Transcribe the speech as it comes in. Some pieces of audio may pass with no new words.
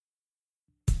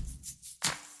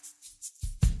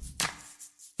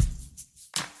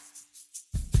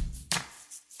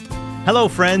Hello,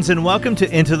 friends, and welcome to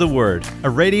Into the Word, a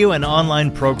radio and online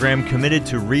program committed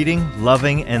to reading,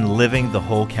 loving, and living the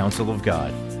whole counsel of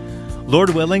God.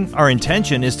 Lord willing, our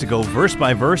intention is to go verse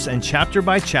by verse and chapter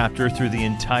by chapter through the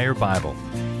entire Bible.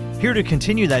 Here to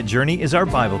continue that journey is our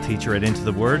Bible teacher at Into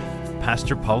the Word,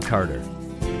 Pastor Paul Carter.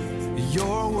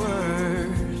 Your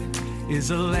word is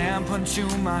a lamp unto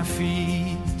my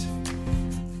feet.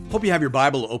 Hope you have your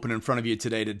Bible open in front of you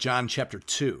today to John chapter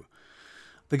 2.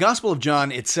 The Gospel of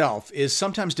John itself is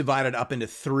sometimes divided up into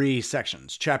three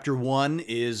sections. Chapter 1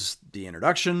 is the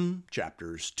introduction.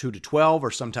 Chapters 2 to 12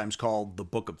 are sometimes called the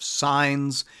Book of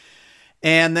Signs.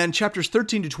 And then chapters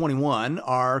 13 to 21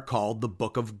 are called the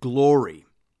Book of Glory.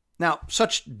 Now,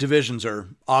 such divisions are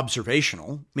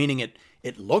observational, meaning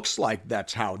it looks like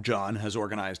that's how John has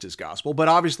organized his Gospel, but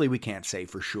obviously we can't say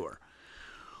for sure.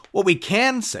 What we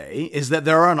can say is that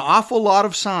there are an awful lot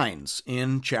of signs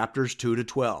in chapters 2 to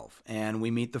 12, and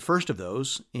we meet the first of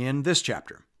those in this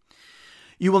chapter.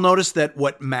 You will notice that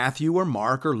what Matthew or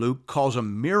Mark or Luke calls a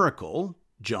miracle,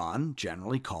 John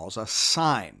generally calls a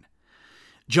sign.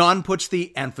 John puts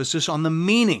the emphasis on the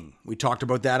meaning. We talked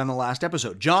about that in the last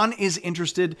episode. John is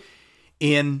interested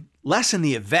in less in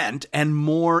the event and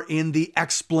more in the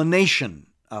explanation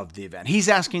of the event. He's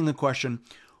asking the question,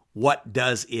 what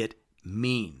does it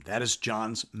mean? That is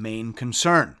John's main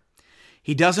concern.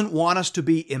 He doesn't want us to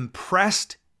be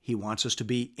impressed. He wants us to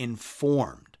be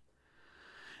informed.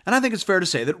 And I think it's fair to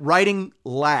say that writing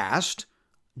last,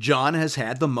 John has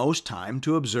had the most time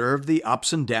to observe the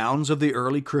ups and downs of the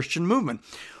early Christian movement.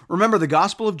 Remember, the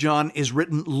Gospel of John is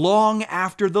written long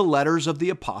after the letters of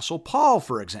the Apostle Paul,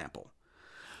 for example.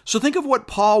 So think of what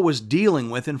Paul was dealing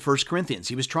with in 1 Corinthians.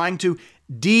 He was trying to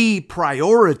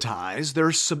deprioritize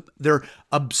their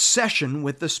obsession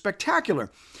with the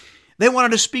spectacular. They wanted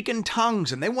to speak in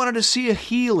tongues and they wanted to see a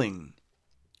healing.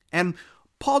 And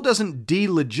Paul doesn't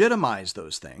delegitimize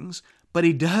those things, but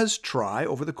he does try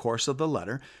over the course of the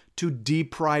letter to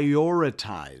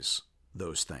deprioritize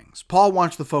those things. Paul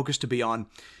wants the focus to be on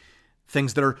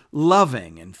things that are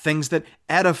loving and things that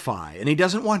edify, and he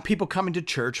doesn't want people coming to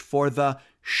church for the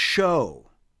show.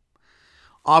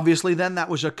 Obviously, then, that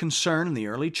was a concern in the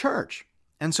early church.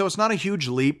 And so it's not a huge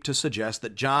leap to suggest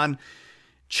that John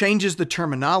changes the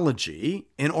terminology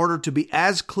in order to be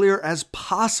as clear as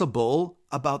possible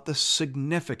about the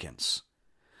significance.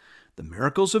 The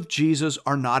miracles of Jesus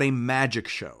are not a magic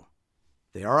show.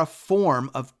 They are a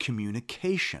form of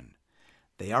communication.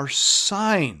 They are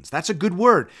signs. That's a good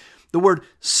word. The word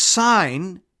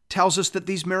sign tells us that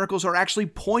these miracles are actually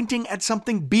pointing at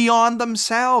something beyond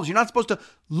themselves. You're not supposed to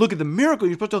look at the miracle.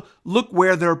 You're supposed to look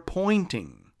where they're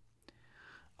pointing.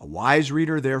 A wise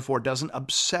reader, therefore, doesn't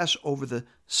obsess over the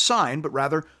sign, but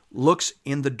rather looks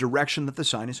in the direction that the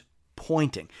sign is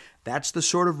pointing. That's the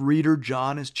sort of reader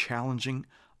John is challenging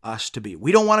us to be.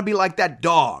 We don't want to be like that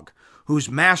dog whose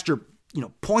master,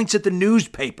 points at the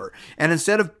newspaper, and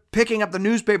instead of picking up the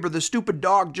newspaper, the stupid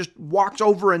dog just walks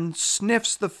over and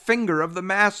sniffs the finger of the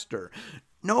master.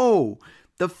 No,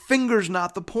 the finger's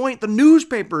not the point. The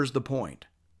newspaper's the point.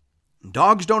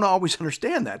 Dogs don't always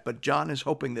understand that, but John is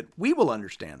hoping that we will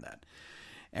understand that.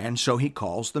 And so he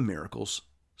calls the miracles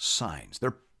signs.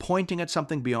 They're pointing at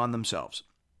something beyond themselves.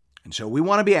 And so we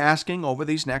want to be asking over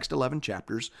these next 11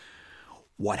 chapters,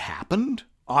 what happened?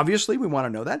 Obviously, we want to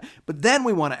know that. But then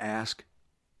we want to ask,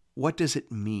 what does it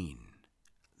mean?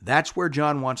 That's where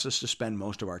John wants us to spend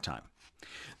most of our time.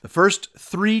 The first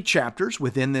three chapters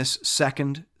within this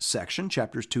second section,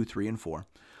 chapters 2, 3, and 4,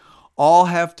 all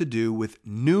have to do with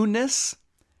newness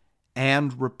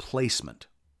and replacement.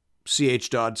 C.H.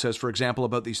 Dodd says, for example,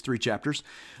 about these three chapters,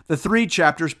 the three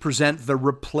chapters present the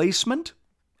replacement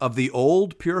of the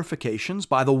old purifications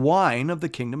by the wine of the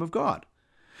kingdom of God,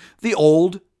 the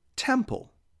old temple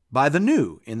by the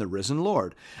new in the risen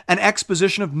Lord, an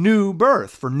exposition of new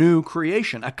birth for new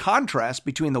creation, a contrast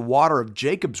between the water of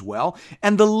Jacob's well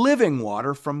and the living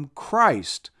water from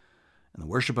Christ, and the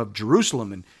worship of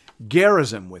Jerusalem and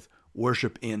Gerizim with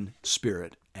worship in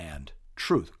spirit and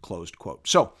truth, closed quote.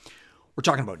 So we're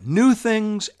talking about new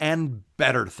things and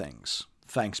better things.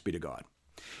 Thanks be to God.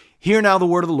 Hear now the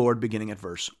word of the Lord beginning at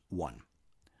verse 1.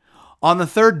 On the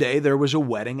third day there was a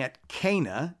wedding at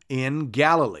Cana in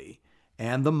Galilee,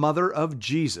 and the mother of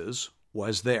Jesus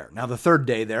was there. Now, the third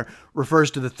day there refers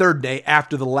to the third day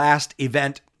after the last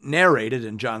event narrated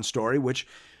in John's story, which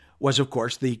was, of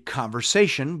course, the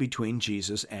conversation between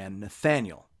Jesus and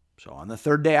Nathanael. So on the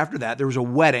third day after that, there was a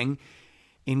wedding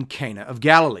in Cana of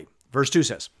Galilee. Verse 2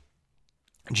 says,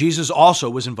 Jesus also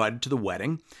was invited to the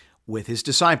wedding with his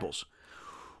disciples.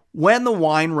 When the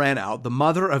wine ran out, the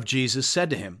mother of Jesus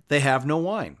said to him, "They have no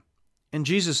wine." And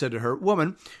Jesus said to her,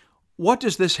 "Woman, "What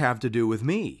does this have to do with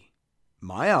me?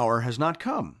 My hour has not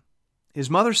come."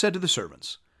 His mother said to the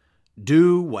servants,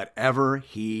 "Do whatever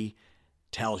he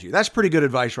tells you." That's pretty good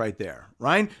advice right there,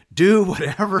 right? Do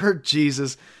whatever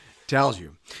Jesus tells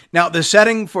you. Now, the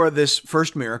setting for this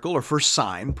first miracle or first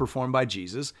sign performed by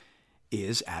Jesus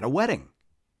is at a wedding.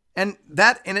 And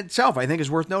that in itself, I think, is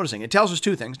worth noticing. It tells us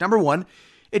two things. Number one,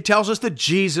 it tells us that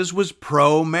Jesus was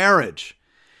pro-marriage.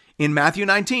 In Matthew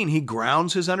 19, he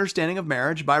grounds his understanding of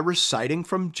marriage by reciting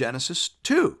from Genesis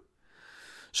 2.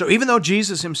 So even though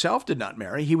Jesus himself did not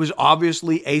marry, he was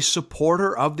obviously a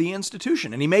supporter of the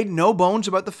institution, and he made no bones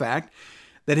about the fact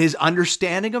that his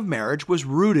understanding of marriage was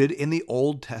rooted in the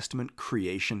Old Testament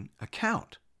creation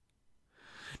account.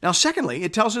 Now, secondly,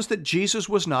 it tells us that Jesus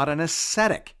was not an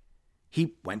ascetic.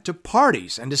 He went to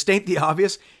parties, and to state the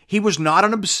obvious, he was not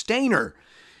an abstainer.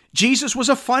 Jesus was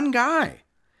a fun guy.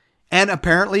 And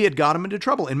apparently it got him into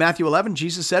trouble. In Matthew 11,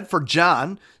 Jesus said, "For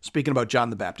John," speaking about John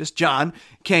the Baptist, "John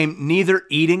came neither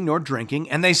eating nor drinking,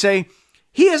 and they say,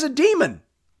 'He is a demon.'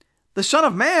 The Son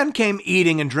of Man came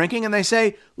eating and drinking, and they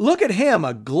say, 'Look at him,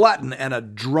 a glutton and a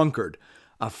drunkard,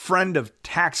 a friend of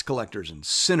tax collectors and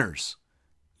sinners.'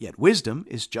 Yet wisdom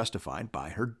is justified by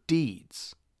her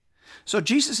deeds." So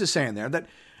Jesus is saying there that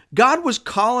God was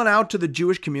calling out to the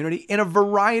Jewish community in a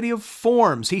variety of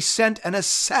forms. He sent an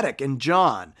ascetic in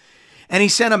John, and he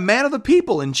sent a man of the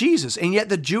people in Jesus, and yet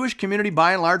the Jewish community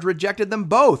by and large rejected them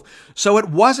both. So it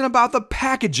wasn't about the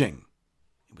packaging.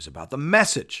 It was about the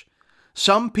message.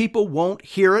 Some people won't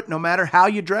hear it no matter how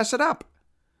you dress it up.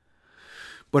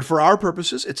 But for our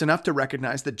purposes, it's enough to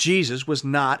recognize that Jesus was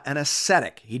not an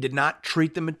ascetic. He did not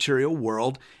treat the material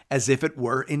world as if it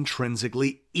were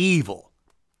intrinsically evil.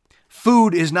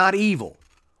 Food is not evil.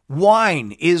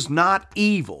 Wine is not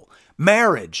evil.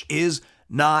 Marriage is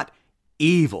not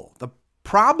evil. The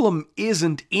problem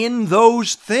isn't in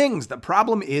those things. The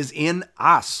problem is in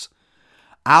us.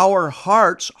 Our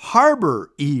hearts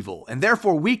harbor evil, and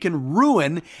therefore we can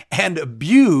ruin and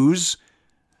abuse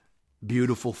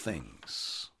beautiful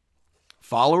things.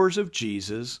 Followers of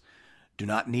Jesus do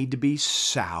not need to be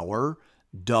sour,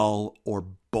 dull, or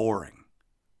boring.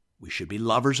 We should be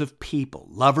lovers of people,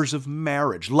 lovers of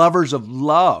marriage, lovers of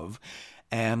love,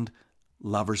 and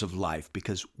lovers of life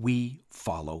because we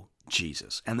follow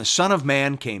Jesus. And the Son of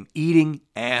Man came eating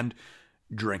and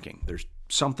drinking. There's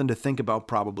something to think about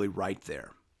probably right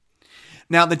there.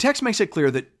 Now, the text makes it clear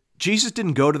that Jesus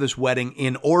didn't go to this wedding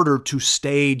in order to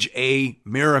stage a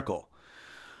miracle.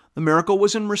 The miracle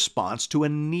was in response to a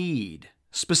need.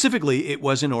 Specifically, it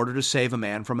was in order to save a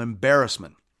man from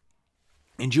embarrassment.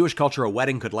 In Jewish culture, a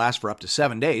wedding could last for up to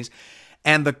 7 days,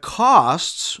 and the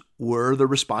costs were the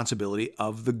responsibility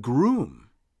of the groom.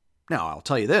 Now, I'll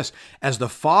tell you this, as the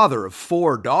father of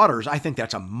 4 daughters, I think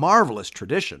that's a marvelous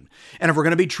tradition. And if we're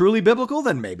going to be truly biblical,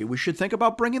 then maybe we should think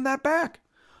about bringing that back.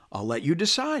 I'll let you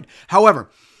decide. However,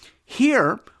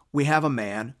 here we have a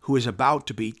man who is about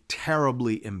to be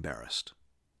terribly embarrassed.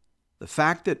 The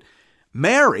fact that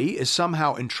Mary is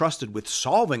somehow entrusted with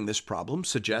solving this problem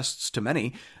suggests to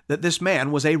many that this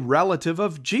man was a relative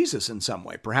of Jesus in some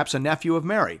way, perhaps a nephew of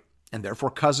Mary, and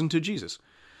therefore cousin to Jesus.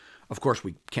 Of course,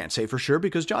 we can't say for sure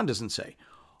because John doesn't say.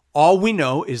 All we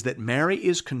know is that Mary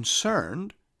is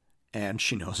concerned, and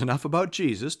she knows enough about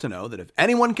Jesus to know that if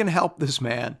anyone can help this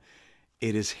man,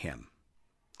 it is him.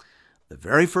 The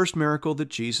very first miracle that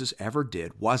Jesus ever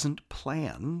did wasn't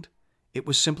planned. It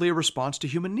was simply a response to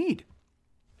human need.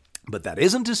 But that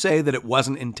isn't to say that it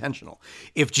wasn't intentional.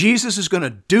 If Jesus is going to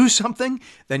do something,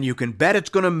 then you can bet it's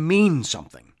going to mean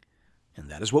something.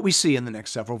 And that is what we see in the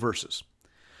next several verses.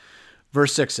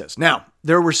 Verse 6 says, "Now,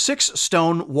 there were 6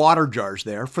 stone water jars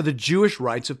there for the Jewish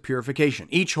rites of purification,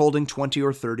 each holding 20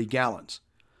 or 30 gallons.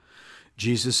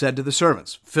 Jesus said to the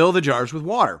servants, 'Fill the jars with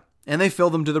water,' and they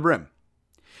filled them to the brim.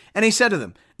 And he said to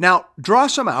them, 'Now draw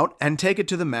some out and take it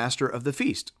to the master of the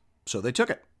feast.' So they took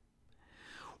it.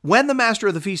 When the master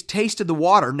of the feast tasted the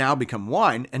water, now become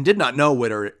wine, and did not know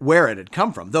where it had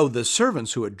come from, though the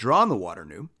servants who had drawn the water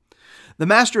knew, the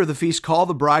master of the feast called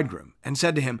the bridegroom and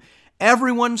said to him,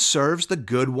 'Everyone serves the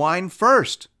good wine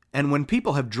first, and when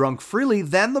people have drunk freely,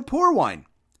 then the poor wine.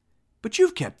 But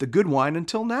you've kept the good wine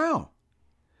until now.'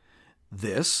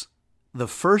 This, the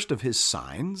first of his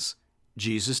signs,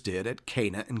 Jesus did at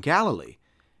Cana in Galilee,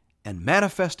 and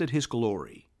manifested his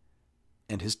glory,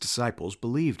 and his disciples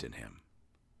believed in him."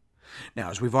 Now,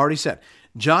 as we've already said,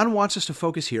 John wants us to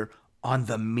focus here on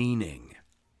the meaning.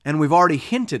 And we've already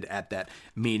hinted at that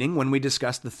meaning when we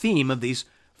discussed the theme of these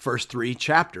first 3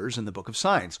 chapters in the book of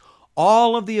signs.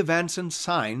 All of the events and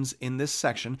signs in this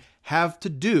section have to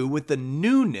do with the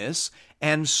newness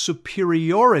and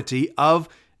superiority of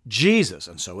Jesus,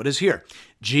 and so it is here,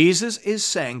 Jesus is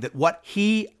saying that what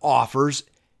he offers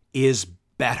is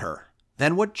better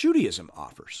than what Judaism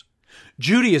offers.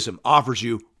 Judaism offers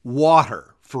you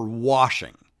water for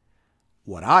washing.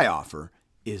 What I offer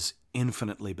is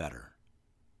infinitely better.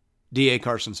 D.A.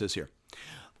 Carson says here,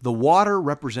 the water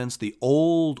represents the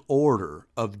old order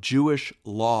of Jewish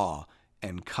law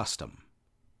and custom,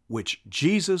 which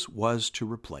Jesus was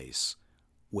to replace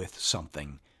with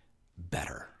something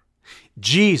better.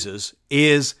 Jesus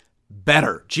is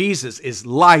better. Jesus is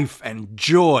life and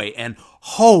joy and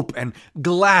hope and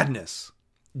gladness.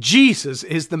 Jesus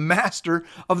is the master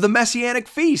of the Messianic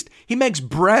feast. He makes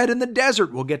bread in the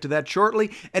desert, we'll get to that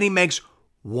shortly, and he makes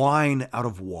wine out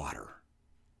of water.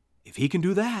 If he can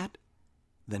do that,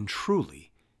 then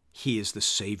truly he is the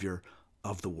Savior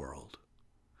of the world.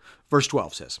 Verse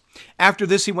 12 says, after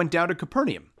this he went down to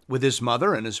Capernaum with his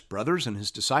mother and his brothers and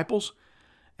his disciples,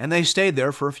 and they stayed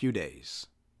there for a few days.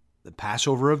 The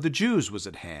Passover of the Jews was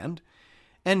at hand,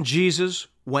 and Jesus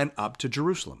went up to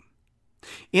Jerusalem.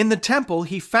 In the temple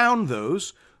he found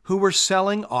those who were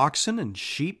selling oxen and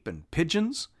sheep and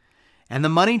pigeons, and the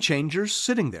money changers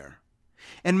sitting there.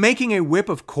 And making a whip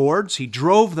of cords, he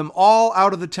drove them all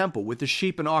out of the temple with the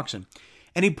sheep and oxen.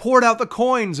 And he poured out the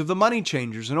coins of the money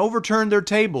changers and overturned their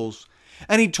tables.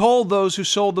 And he told those who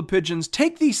sold the pigeons,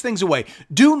 take these things away.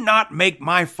 Do not make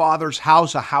my Father's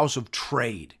house a house of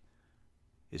trade.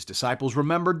 His disciples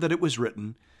remembered that it was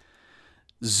written,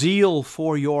 zeal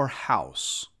for your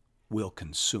house will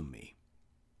consume me.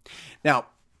 Now,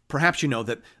 perhaps you know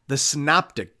that the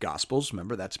Synoptic Gospels,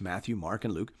 remember that's Matthew, Mark,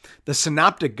 and Luke, the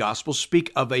Synoptic Gospels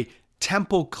speak of a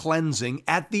temple cleansing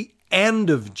at the end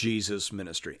of Jesus'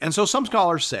 ministry. And so some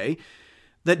scholars say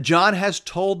that John has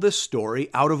told this story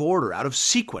out of order, out of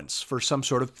sequence, for some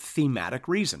sort of thematic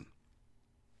reason.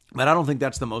 But I don't think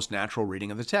that's the most natural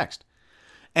reading of the text.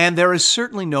 And there is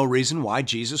certainly no reason why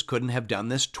Jesus couldn't have done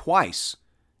this twice.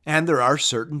 And there are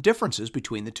certain differences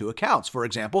between the two accounts. For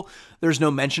example, there's no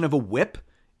mention of a whip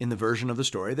in the version of the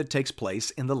story that takes place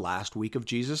in the last week of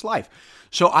Jesus' life.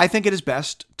 So I think it is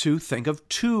best to think of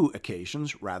two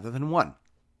occasions rather than one.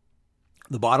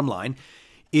 The bottom line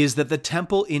is that the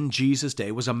temple in Jesus'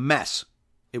 day was a mess.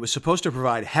 It was supposed to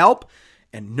provide help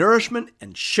and nourishment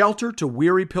and shelter to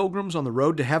weary pilgrims on the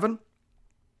road to heaven,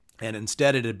 and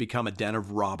instead it had become a den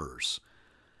of robbers.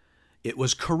 It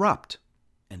was corrupt,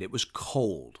 and it was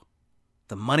cold.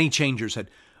 The money changers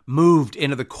had moved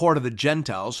into the court of the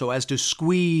Gentiles so as to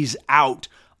squeeze out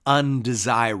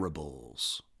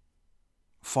undesirables.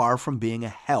 Far from being a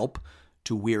help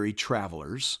to weary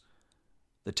travelers,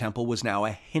 the temple was now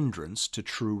a hindrance to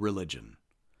true religion.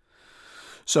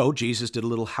 So Jesus did a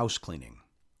little house cleaning,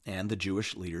 and the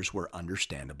Jewish leaders were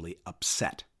understandably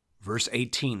upset. Verse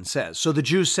 18 says, so the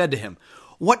Jews said to him,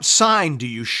 what sign do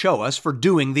you show us for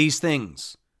doing these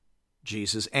things?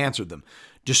 Jesus answered them,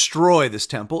 destroy this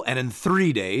temple, and in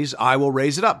 3 days I will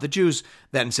raise it up. The Jews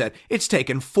then said, it's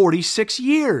taken 46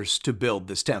 years to build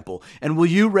this temple, and will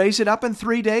you raise it up in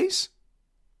 3 days?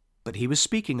 But he was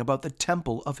speaking about the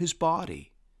temple of his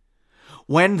body.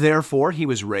 When, therefore, he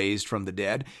was raised from the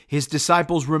dead, his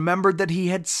disciples remembered that he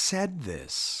had said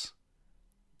this,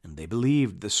 and they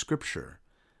believed the scripture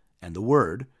and the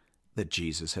word that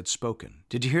Jesus had spoken.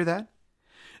 Did you hear that?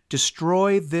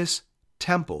 Destroy this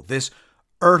temple, this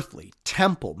earthly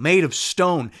temple made of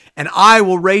stone, and I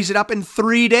will raise it up in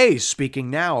 3 days, speaking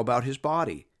now about his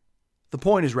body. The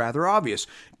point is rather obvious.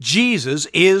 Jesus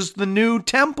is the new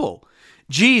temple.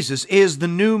 Jesus is the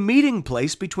new meeting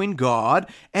place between God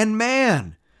and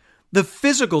man. The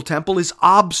physical temple is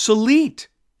obsolete.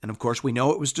 And of course, we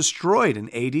know it was destroyed in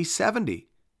AD 70.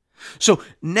 So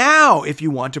now, if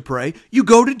you want to pray, you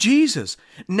go to Jesus.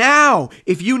 Now,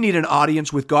 if you need an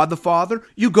audience with God the Father,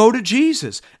 you go to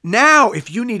Jesus. Now, if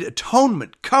you need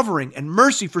atonement, covering, and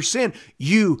mercy for sin,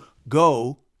 you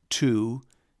go to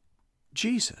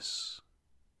Jesus.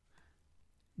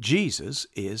 Jesus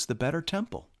is the better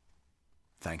temple.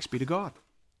 Thanks be to God.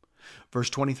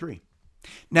 Verse 23.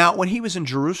 Now, when he was in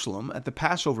Jerusalem at the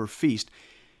Passover feast,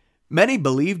 many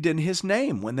believed in his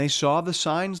name when they saw the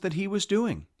signs that he was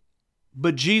doing.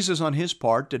 But Jesus, on his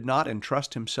part, did not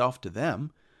entrust himself to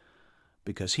them,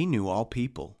 because he knew all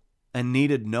people, and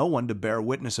needed no one to bear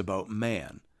witness about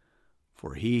man,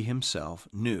 for he himself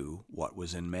knew what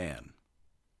was in man.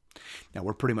 Now,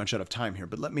 we're pretty much out of time here,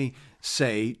 but let me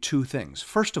say two things.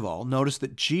 First of all, notice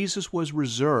that Jesus was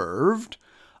reserved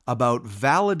about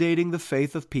validating the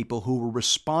faith of people who were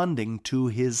responding to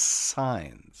his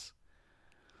signs.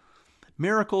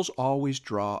 Miracles always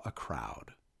draw a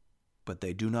crowd, but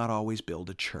they do not always build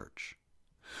a church.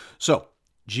 So,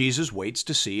 Jesus waits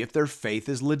to see if their faith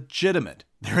is legitimate.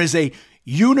 There is a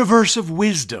universe of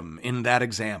wisdom in that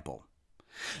example.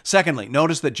 Secondly,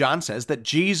 notice that John says that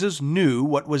Jesus knew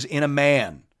what was in a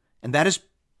man, and that is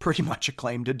pretty much a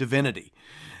claim to divinity.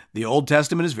 The Old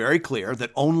Testament is very clear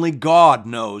that only God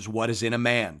knows what is in a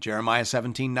man. Jeremiah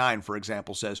 17:9, for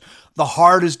example, says, "The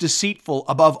heart is deceitful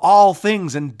above all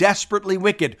things and desperately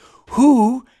wicked.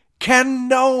 Who can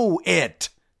know it?"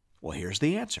 Well, here's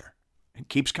the answer. It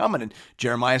keeps coming in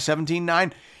Jeremiah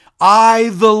 17:9. I,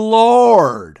 the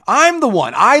Lord, I'm the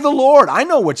one. I, the Lord, I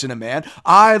know what's in a man.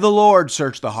 I, the Lord,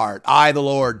 search the heart. I, the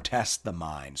Lord, test the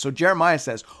mind. So Jeremiah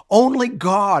says, only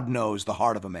God knows the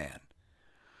heart of a man.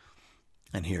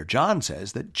 And here John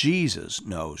says that Jesus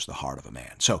knows the heart of a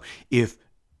man. So if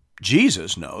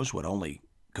Jesus knows what only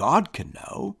God can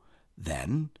know,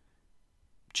 then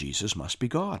Jesus must be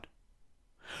God.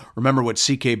 Remember what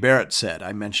C.K. Barrett said.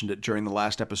 I mentioned it during the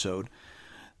last episode.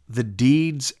 The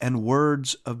deeds and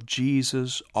words of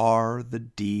Jesus are the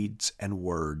deeds and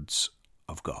words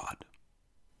of God.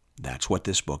 That's what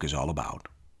this book is all about.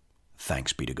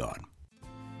 Thanks be to God.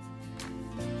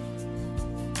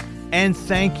 And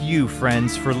thank you,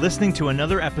 friends, for listening to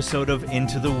another episode of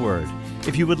Into the Word.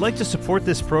 If you would like to support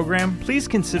this program, please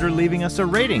consider leaving us a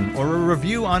rating or a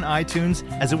review on iTunes,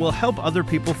 as it will help other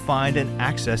people find and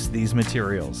access these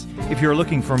materials. If you're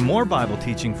looking for more Bible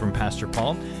teaching from Pastor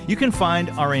Paul, you can find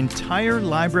our entire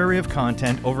library of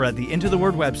content over at the Into the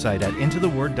Word website at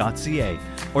intotheword.ca,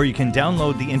 or you can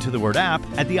download the Into the Word app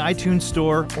at the iTunes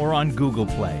Store or on Google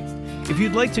Play. If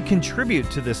you'd like to contribute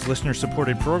to this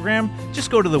listener-supported program,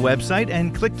 just go to the website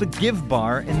and click the Give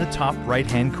bar in the top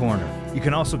right-hand corner. You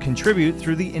can also contribute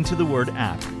through the Into the Word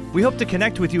app. We hope to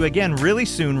connect with you again really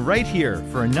soon right here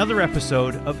for another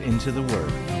episode of Into the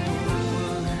Word.